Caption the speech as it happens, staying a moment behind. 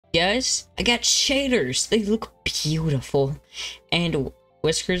guys, I got shaders. They look beautiful. And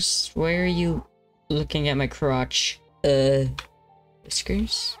Whiskers, where are you looking at my crotch?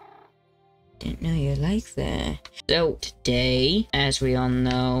 Whiskers? Didn't know you like that. So, today, as we all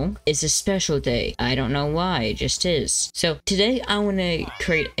know, is a special day. I don't know why, it just is. So, today I want to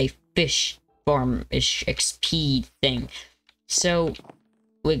create a fish farm-ish XP thing. So,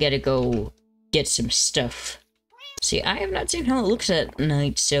 we gotta go get some stuff. See, I have not seen how it looks at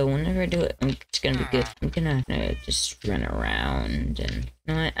night, so whenever I do it, it's gonna be good. I'm gonna just run around and...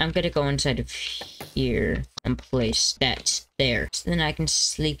 You know what? I'm gonna go inside of here and place that there. So then I can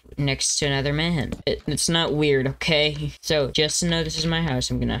sleep next to another man. It's not weird, okay? So, just to know this is my house,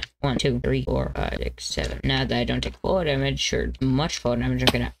 I'm gonna... 1, 2, 3, 4, 5, 6, 7. Now that I don't take fall damage, or much fall damage,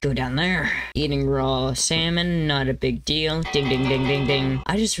 I'm gonna go down there. Eating raw salmon, not a big deal. Ding, ding, ding, ding, ding.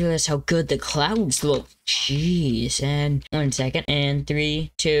 I just realized how good the clouds look. Jeez, and 1 second, and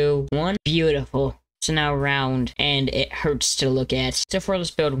 3, 2, 1, beautiful. So now round, and it hurts to look at. So for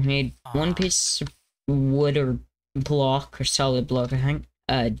this build, we need 1 piece of wood or block, or solid block, I think.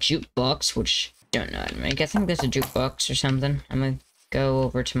 A jukebox, which don't know how to make. I think that's a jukebox or something. I'm gonna go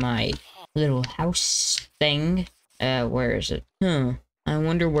over to my little house thing. Where is it? I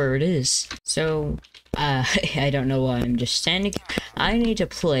wonder where it is. So, I don't know why I'm just standing. I need to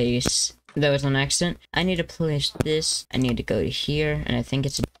place... That was an accident. I need to place this. I need to go to here, and I think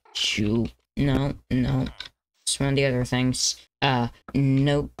it's a juke. No. It's one of the other things.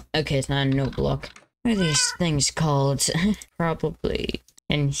 Nope. Okay, it's not a note block. What are these things called? Probably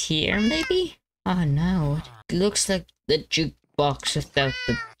in here, maybe? Oh, no. It looks like the jukebox without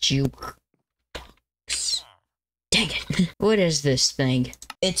the juke box. Dang it. What is this thing?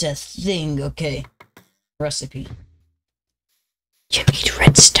 It's a thing, okay. Recipe. You need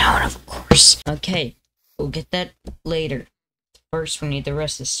redstone, of course. Okay, we'll get that later. First, we need the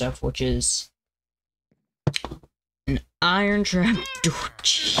rest of the stuff, which is an iron trap door.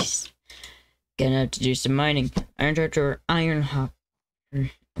 Jeez. Gonna have to do some mining. Iron trap door, iron hopper.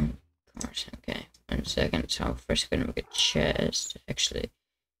 Of course, okay. 1 second. So, first, I'm gonna make a chest. Actually,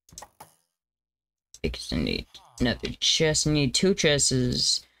 because I need another chest. I need 2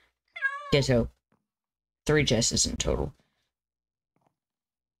 chests. Okay, so 3 chests in total.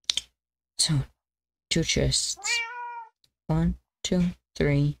 So, 2 chests. 1, 2,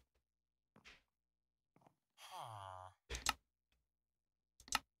 3.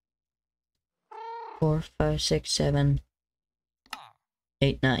 4, 5, 6, 7,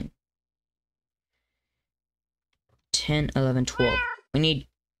 8, 9. 10, 11, 12. We need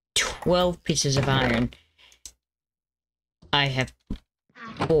 12 pieces of iron. I have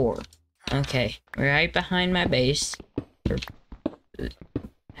 4. Okay, right behind my base.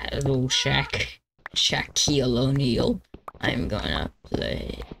 A little Shaquille O'Neal. I'm gonna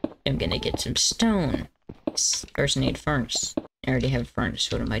get some stone. First I need furnace. I already have a furnace.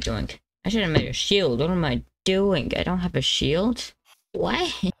 What am I doing? I should have made a shield. What am I doing? I don't have a shield?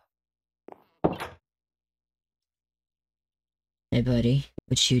 What? Hey buddy,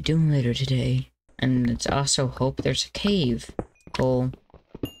 what you doing later today? And let's also hope there's a cave. Coal.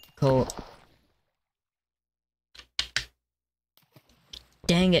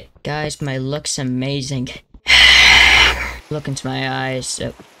 Dang it, guys, my luck's amazing. Look into my eyes.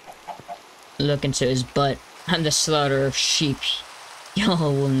 Look into his butt. I'm the slaughter of sheep.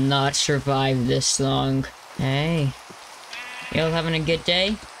 Y'all will not survive this long. Hey. Y'all having a good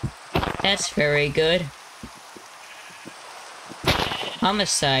day? That's very good.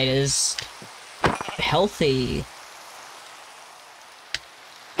 Homicide is healthy.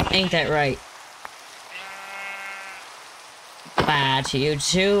 Ain't that right? Bye to you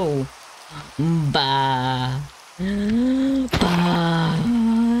too. Bye. Bye.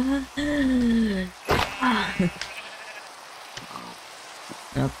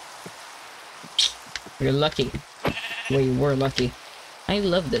 Nope. You're lucky. Well, you were lucky. I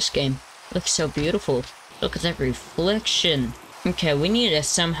love this game. It looks so beautiful. Look at that reflection. Okay, we need to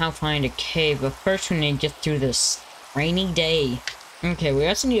somehow find a cave, but first we need to get through this rainy day. Okay, we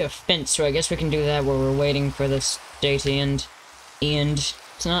also need a fence, so I guess we can do that while we're waiting for this day to end. And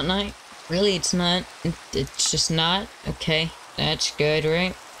it's not night? Really, it's not? It's just not? Okay, that's good,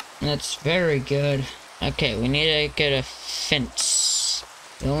 right? That's very good. Okay, we need to get a fence.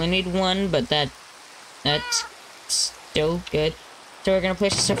 We only need 1, but that's still good. So we're gonna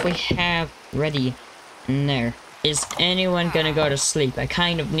place the stuff we have ready in there. Is anyone gonna go to sleep? I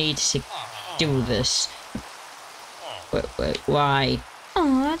kind of need to do this. Wait, why?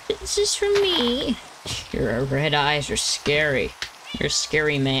 Aw, this is for me. Your red eyes are scary. You're a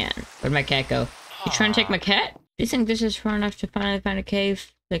scary man. Where'd my cat go? You trying to take my cat? Do you think this is far enough to finally find a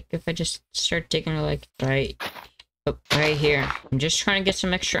cave? Like, if I just start digging, like, right here. I'm just trying to get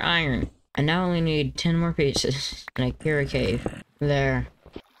some extra iron. I now only need 10 more pieces. And I hear a cave. There.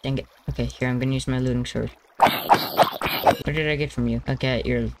 Dang it. Okay, here, I'm gonna use my looting sword. What did I get from you? I got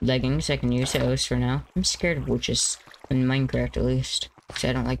your leggings. I can use those for now. I'm scared of witches. In Minecraft, at least. Because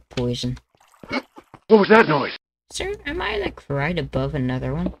I don't like poison. What was that noise? Sir, am I, like, right above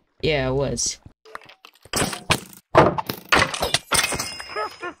another one? Yeah, I was.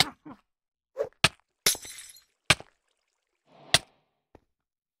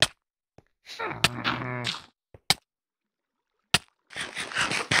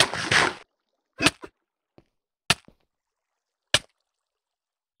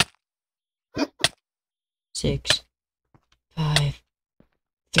 Six, 5,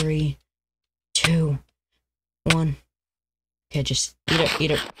 3, 2, 1. Okay, just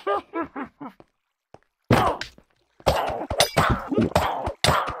eat it.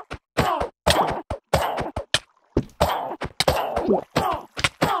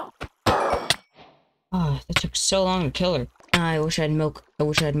 Ah, that took so long to kill her. I wish I had milk.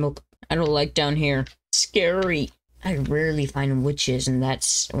 I don't like down here. Scary. I rarely find witches, and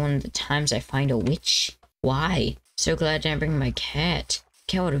that's one of the times I find a witch. Why? So glad I didn't bring my cat.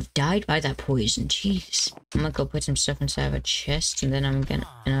 Cat would have died by that poison. Jeez. I'm gonna go put some stuff inside of a chest, and then I'm gonna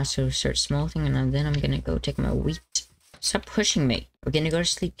also start smelting, and then I'm gonna go take my wheat. Stop pushing me. We're gonna go to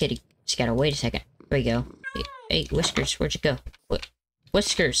sleep, kitty. Just gotta wait a second. There we go. Hey, Whiskers, where'd you go? What?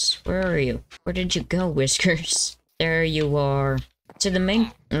 Whiskers, where are you? Where did you go, Whiskers? There you are. So the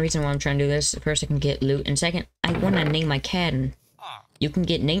main reason why I'm trying to do this, first I can get loot, and second, I want to name my cat, and you can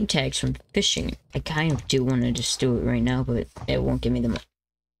get name tags from fishing. I kind of do want to just do it right now, but it won't give me them.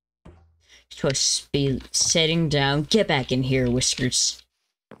 Supposed to be sitting down. Get back in here, Whiskers.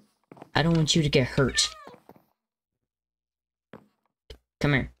 I don't want you to get hurt.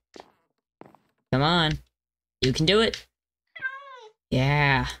 Come here. Come on. You can do it.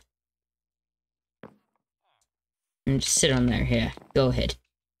 Yeah. And just sit on there. Yeah. Go ahead.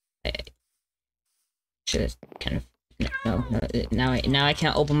 Should have kind of. No. Now I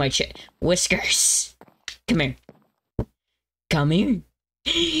can't open my chest. Whiskers. Come here. Come here.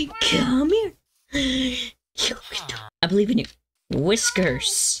 Come here. I believe in you.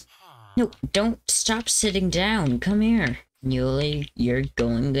 Whiskers. No, don't stop sitting down. Come here. You're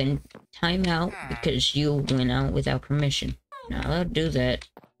going in timeout because you went out without permission. Not allowed to do that.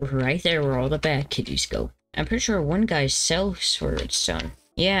 Right there where all the bad kitties go. I'm pretty sure one guy sells for redstone.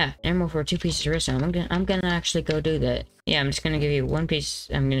 Yeah, emerald for 2 pieces of redstone. I'm gonna actually go do that. Yeah, I'm just gonna give you 1 piece.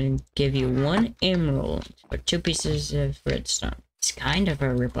 I'm gonna give you 1 emerald for 2 pieces of redstone. It's kind of a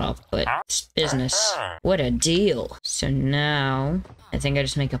ripoff, but it's business. What a deal. So now, I think I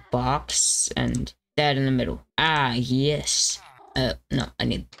just make a box and that in the middle. Ah, yes. No, I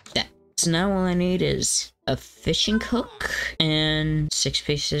need that. So now all I need is a fishing hook and 6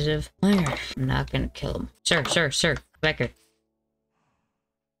 pieces of iron. I'm not gonna kill him. Sir, back here.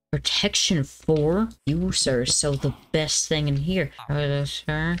 Protection 4? You, sir, sell the best thing in here. Hello,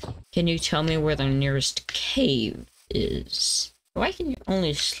 sir. Can you tell me where the nearest cave is? Why can you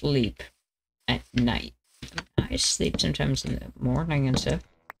only sleep at night? I sleep sometimes in the morning and stuff.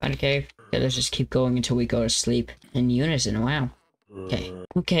 Find a cave. Okay, let's just keep going until we go to sleep. In unison, wow.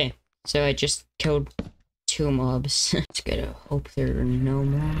 Okay. So I just killed 2 mobs. Just gotta hope there are no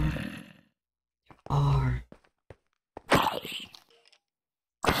more. There are.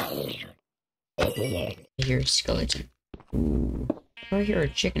 I hear a skeleton. Ooh. Oh, I hear a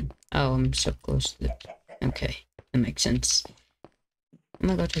chicken. Oh, I'm so close to the... Okay, that makes sense. I'm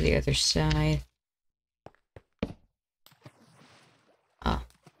gonna go to the other side. Oh.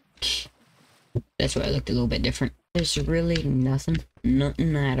 That's why it looked a little bit different. There's really nothing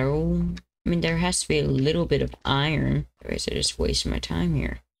at all. I mean, there has to be a little bit of iron. Otherwise, I just waste my time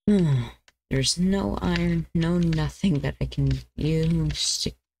here. There's no iron, no nothing that I can use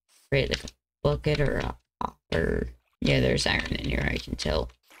to create like a bucket or a hopper. Yeah, there's iron in here, I can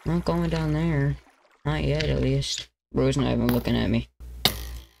tell. I'm not going down there. Not yet, at least. Bro's not even looking at me.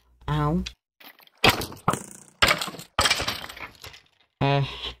 Ow.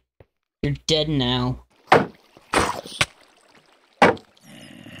 You're dead now.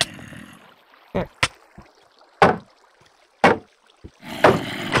 Sure.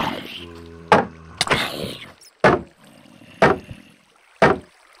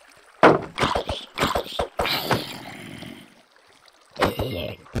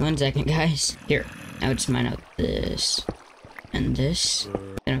 1 second, guys. Here, I'll just mine out this and this.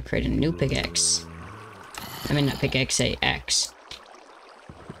 Then I'll create a new pickaxe. I mean, not pickaxe, say axe.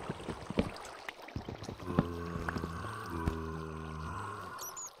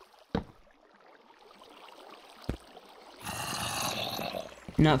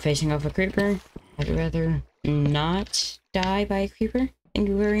 not facing off a creeper. I'd rather not die by a creeper. Thank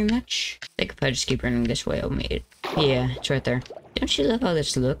you very much. I think if I just keep running this way, I'll make it. Yeah, it's right there. Don't you love how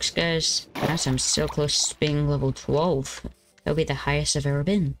this looks, guys? Gosh, I'm so close to being level 12. That'll be the highest I've ever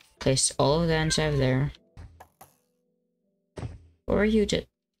been. Place all of the inside of there. Or you just...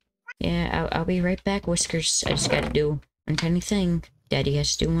 Yeah, I'll be right back, Whiskers. I just gotta do one tiny thing. Daddy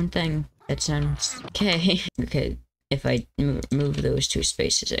has to do one thing. That sounds... Okay. Okay, if I move those 2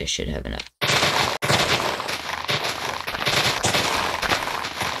 spaces, I should have enough.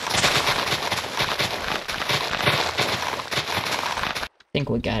 I think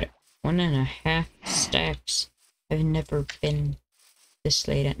we got it. 1.5 stacks. I've never been this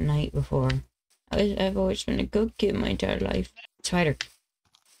late at night before. I've always been a good kid my entire life. Spider.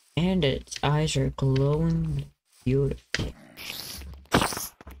 And its eyes are glowing beautifully.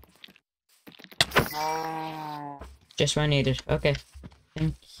 Just what I needed. Okay.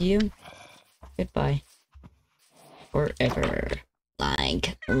 Thank you. Goodbye. Forever.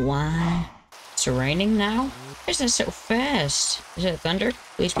 Like, why? It's raining now? Why is that so fast? Is it thunder?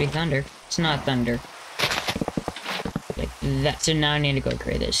 Please be thunder. It's not thunder. Like that. So now I need to go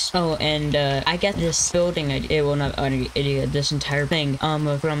create this. Oh, and I got this building idea. Well, not idea. This entire thing. From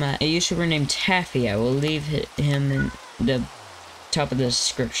a YouTuber named Taffy. I will leave him in the top of the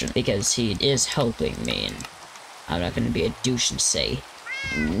description because he is helping me, and I'm not gonna be a douche and say,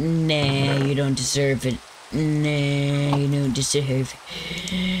 "Nah, you don't deserve it. Nah, you don't deserve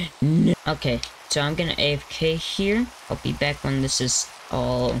it." No. Okay. So I'm gonna AFK here. I'll be back when this is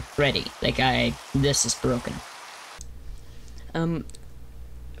all ready. Like this is broken.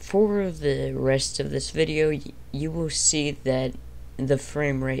 For the rest of this video, you will see that the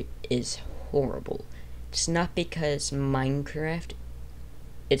frame rate is horrible. It's not because Minecraft,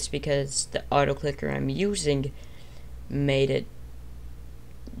 it's because the auto clicker I'm using made it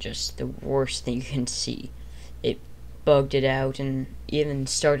just the worst thing you can see. It bugged it out and even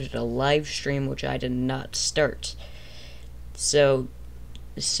started a live stream, which I did not start. So,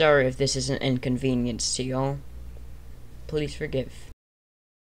 sorry if this is an inconvenience to y'all. Please forgive.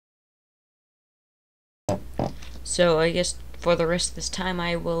 So, I guess for the rest of this time,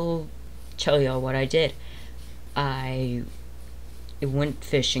 I will tell y'all what I did. I went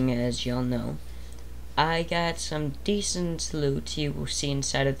fishing, as y'all know. I got some decent loot you will see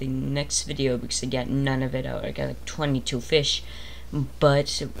inside of the next video because I got none of it out. I got like 22 fish,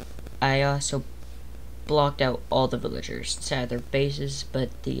 but I also blocked out all the villagers inside their bases,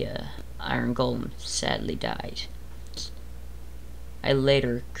 but the iron golem sadly died. I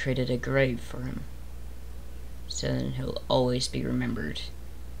later created a grave for him, so then he'll always be remembered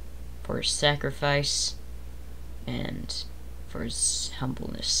for his sacrifice and for his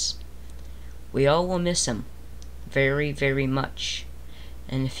humbleness. We all will miss him very, very much.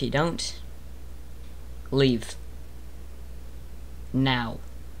 And if you don't, leave. Now.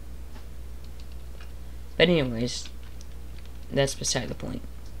 But anyways, that's beside the point.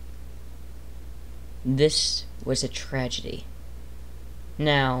 This was a tragedy.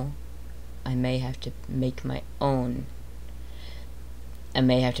 Now, I may have to make my own. I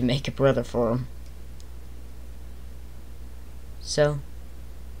may have to make a brother for him. So,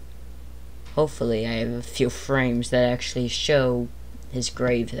 hopefully I have a few frames that actually show his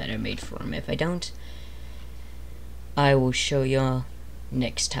grave that I made for him. If I don't, I will show y'all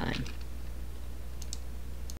next time.